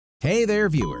Hey there,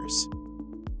 viewers!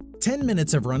 10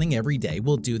 minutes of running every day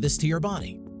will do this to your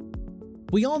body.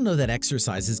 We all know that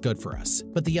exercise is good for us,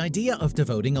 but the idea of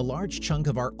devoting a large chunk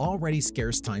of our already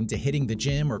scarce time to hitting the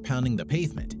gym or pounding the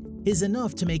pavement is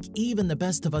enough to make even the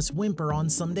best of us whimper on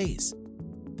some days.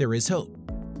 There is hope.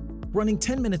 Running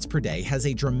 10 minutes per day has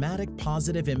a dramatic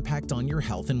positive impact on your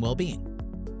health and well-being.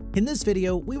 In this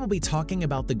video, we will be talking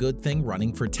about the good thing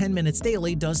running for 10 minutes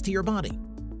daily does to your body.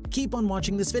 Keep on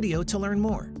watching this video to learn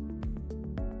more.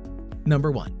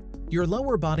 Number 1. Your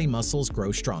lower body muscles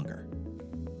grow stronger.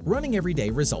 Running every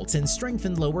day results in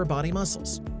strengthened lower body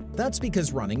muscles. That's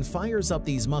because running fires up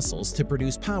these muscles to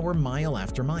produce power mile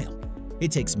after mile. It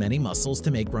takes many muscles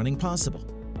to make running possible.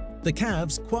 The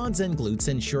calves, quads, and glutes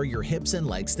ensure your hips and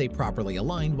legs stay properly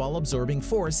aligned while absorbing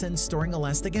force and storing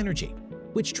elastic energy,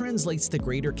 which translates to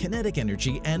greater kinetic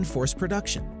energy and force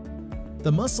production.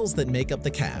 The muscles that make up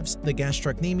the calves, the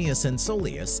gastrocnemius and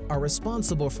soleus, are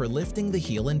responsible for lifting the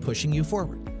heel and pushing you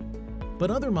forward.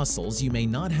 But other muscles you may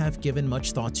not have given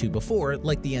much thought to before,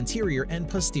 like the anterior and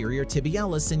posterior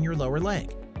tibialis in your lower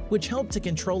leg, which help to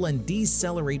control and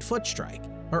decelerate foot strike,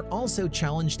 are also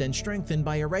challenged and strengthened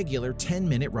by a regular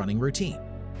 10-minute running routine.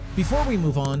 Before we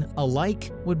move on, a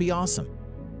like would be awesome.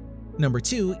 Number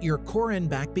 2, your core and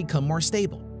back become more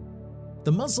stable.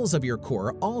 The muscles of your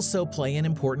core also play an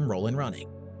important role in running.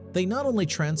 They not only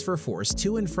transfer force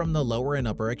to and from the lower and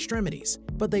upper extremities,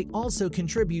 but they also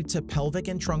contribute to pelvic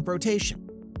and trunk rotation.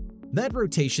 That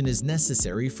rotation is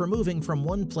necessary for moving from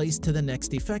one place to the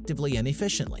next effectively and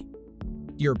efficiently.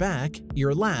 Your back,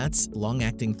 your lats,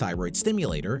 long-acting thyroid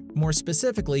stimulator, more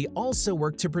specifically, also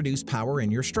work to produce power in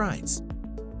your strides.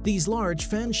 These large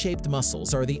fan-shaped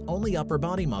muscles are the only upper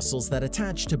body muscles that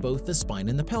attach to both the spine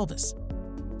and the pelvis.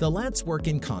 The lats work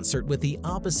in concert with the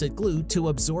opposite glute to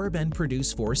absorb and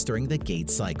produce force during the gait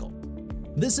cycle.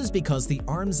 This is because the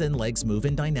arms and legs move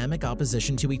in dynamic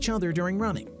opposition to each other during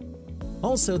running.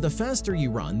 Also, the faster you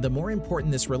run, the more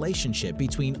important this relationship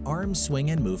between arm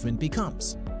swing and movement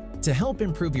becomes. To help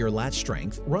improve your lat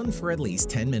strength, run for at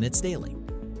least 10 minutes daily.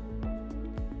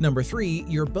 Number 3,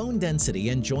 your bone density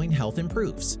and joint health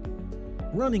improves.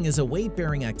 Running is a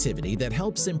weight-bearing activity that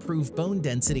helps improve bone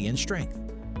density and strength.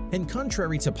 And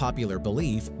contrary to popular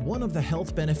belief, one of the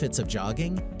health benefits of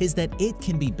jogging is that it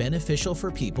can be beneficial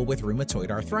for people with rheumatoid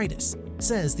arthritis,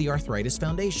 says the Arthritis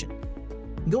Foundation.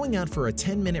 Going out for a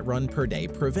 10-minute run per day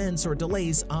prevents or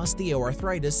delays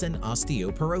osteoarthritis and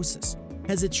osteoporosis,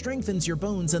 as it strengthens your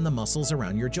bones and the muscles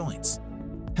around your joints.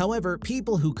 However,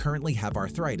 people who currently have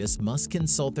arthritis must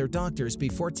consult their doctors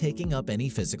before taking up any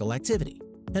physical activity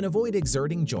and avoid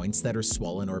exerting joints that are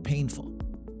swollen or painful.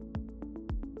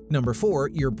 Number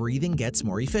 4, your breathing gets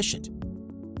more efficient.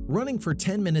 Running for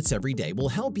 10 minutes every day will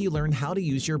help you learn how to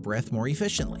use your breath more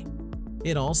efficiently.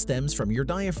 It all stems from your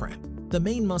diaphragm, the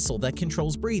main muscle that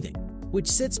controls breathing,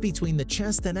 which sits between the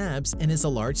chest and abs and is a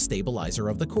large stabilizer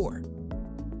of the core.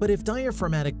 But if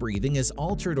diaphragmatic breathing is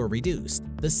altered or reduced,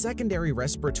 the secondary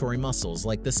respiratory muscles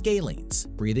like the scalenes,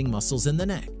 breathing muscles in the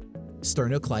neck,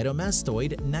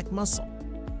 sternocleidomastoid neck muscle,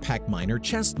 pec minor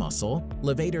chest muscle,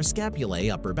 levator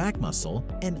scapulae upper back muscle,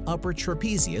 and upper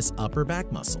trapezius upper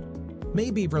back muscle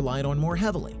may be relied on more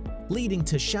heavily, leading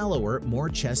to shallower, more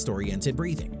chest-oriented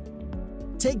breathing.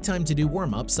 Take time to do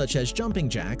warm-ups such as jumping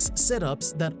jacks,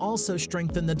 sit-ups that also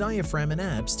strengthen the diaphragm and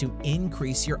abs to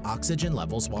increase your oxygen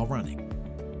levels while running.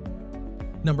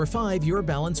 Number 5, your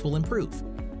balance will improve.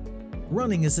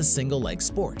 Running is a single-leg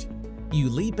sport. You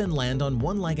leap and land on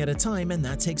one leg at a time, and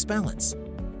that takes balance.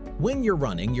 When you're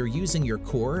running, you're using your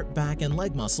core, back, and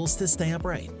leg muscles to stay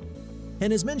upright.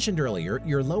 And as mentioned earlier,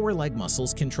 your lower leg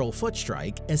muscles control foot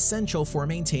strike, essential for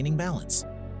maintaining balance.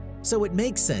 So it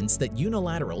makes sense that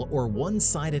unilateral or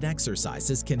one-sided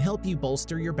exercises can help you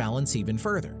bolster your balance even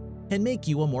further and make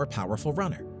you a more powerful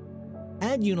runner.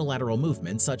 Add unilateral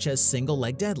movements such as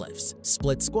single-leg deadlifts,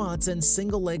 split squats, and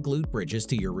single-leg glute bridges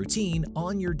to your routine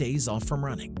on your days off from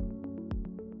running.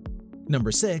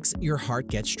 Number 6, your heart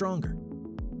gets stronger.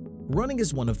 Running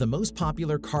is one of the most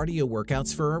popular cardio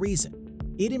workouts for a reason.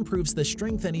 It improves the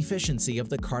strength and efficiency of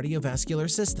the cardiovascular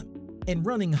system, and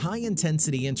running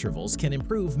high-intensity intervals can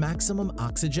improve maximum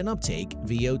oxygen uptake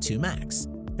 (VO2 max),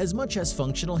 as much as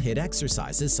functional HIIT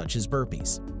exercises such as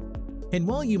burpees. And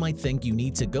while you might think you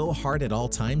need to go hard at all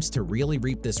times to really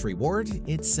reap this reward,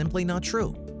 it's simply not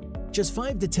true. Just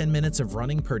 5 to 10 minutes of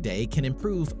running per day can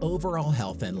improve overall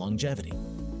health and longevity.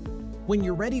 When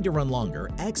you're ready to run longer,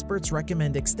 experts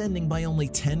recommend extending by only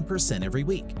 10% every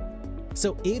week.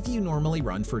 So if you normally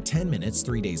run for 10 minutes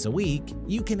 3 days a week,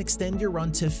 you can extend your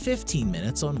run to 15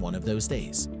 minutes on one of those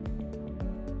days.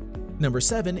 Number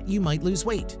 7, you might lose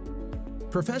weight.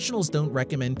 Professionals don't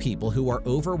recommend people who are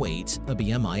overweight, a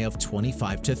BMI of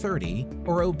 25 to 30,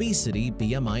 or obesity,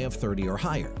 BMI of 30 or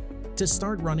higher, to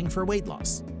start running for weight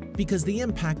loss, because the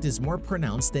impact is more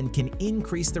pronounced and can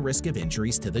increase the risk of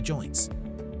injuries to the joints.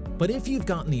 But if you've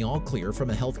gotten the all clear from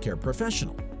a healthcare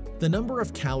professional, the number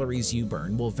of calories you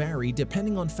burn will vary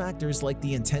depending on factors like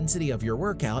the intensity of your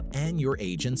workout and your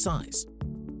age and size.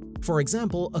 For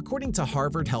example, according to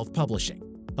Harvard Health Publishing,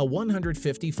 a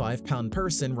 155-pound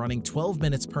person running 12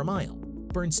 minutes per mile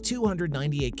burns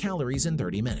 298 calories in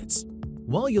 30 minutes.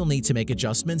 While you'll need to make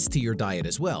adjustments to your diet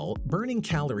as well, burning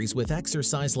calories with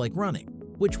exercise like running,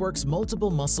 which works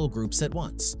multiple muscle groups at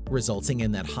once, resulting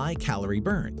in that high-calorie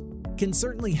burn, can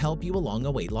certainly help you along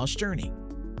a weight loss journey.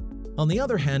 On the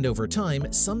other hand, over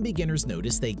time, some beginners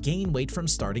notice they gain weight from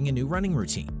starting a new running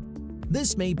routine.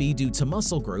 This may be due to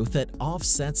muscle growth that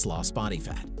offsets lost body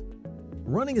fat.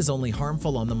 Running is only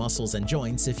harmful on the muscles and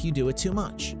joints if you do it too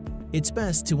much. It's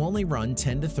best to only run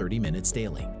 10 to 30 minutes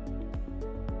daily.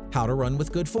 How to run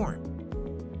with good form.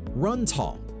 Run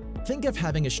tall. Think of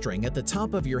having a string at the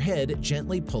top of your head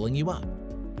gently pulling you up.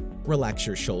 Relax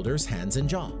your shoulders, hands, and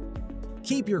jaw.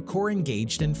 Keep your core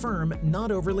engaged and firm,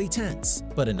 not overly tense,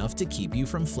 but enough to keep you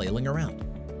from flailing around.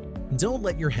 Don't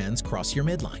let your hands cross your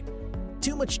midline.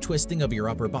 Too much twisting of your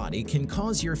upper body can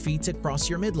cause your feet to cross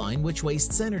your midline, which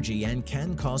wastes energy and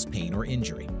can cause pain or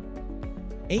injury.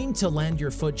 Aim to land your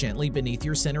foot gently beneath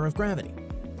your center of gravity.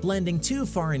 Landing too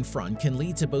far in front can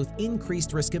lead to both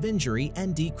increased risk of injury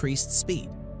and decreased speed.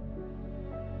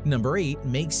 Number 8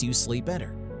 makes you sleep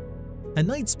better. A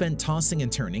night spent tossing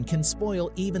and turning can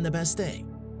spoil even the best day.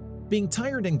 Being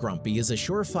tired and grumpy is a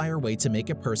surefire way to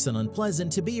make a person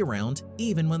unpleasant to be around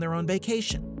even when they're on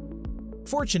vacation.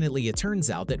 Fortunately, it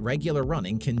turns out that regular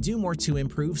running can do more to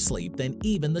improve sleep than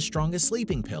even the strongest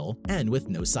sleeping pill, and with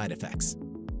no side effects.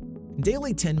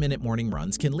 Daily 10-minute morning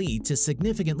runs can lead to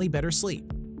significantly better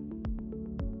sleep.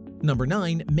 Number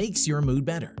 9 makes your mood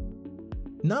better.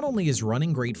 Not only is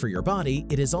running great for your body,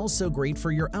 it is also great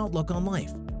for your outlook on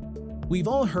life. We've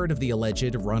all heard of the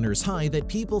alleged runner's high that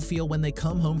people feel when they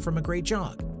come home from a great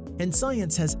jog, and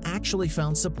science has actually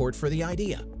found support for the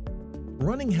idea.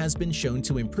 Running has been shown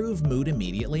to improve mood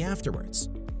immediately afterwards.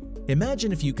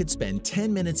 Imagine if you could spend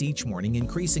 10 minutes each morning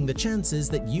increasing the chances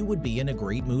that you would be in a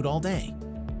great mood all day.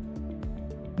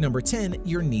 Number 10,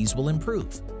 your knees will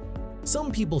improve.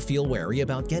 Some people feel wary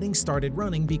about getting started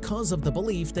running because of the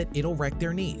belief that it'll wreck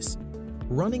their knees.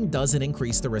 Running doesn't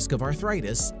increase the risk of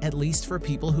arthritis, at least for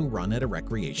people who run at a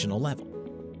recreational level.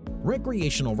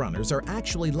 Recreational runners are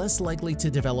actually less likely to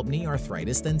develop knee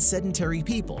arthritis than sedentary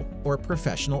people or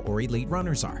professional or elite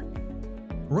runners are.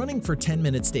 Running for 10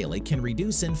 minutes daily can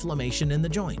reduce inflammation in the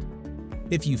joint.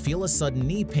 If you feel a sudden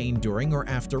knee pain during or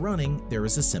after running, there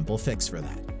is a simple fix for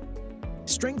that.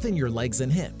 Strengthen your legs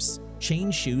and hips,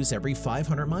 change shoes every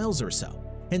 500 miles or so,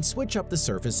 and switch up the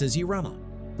surfaces you run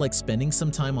on, like spending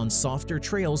some time on softer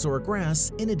trails or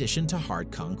grass in addition to hard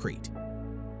concrete.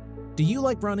 Do you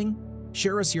like running?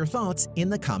 Share us your thoughts in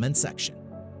the comments section.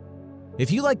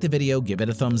 If you liked the video, give it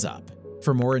a thumbs up.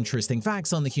 For more interesting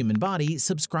facts on the human body,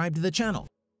 subscribe to the channel.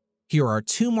 Here are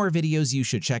 2 more videos you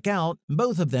should check out.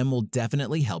 Both of them will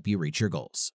definitely help you reach your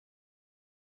goals.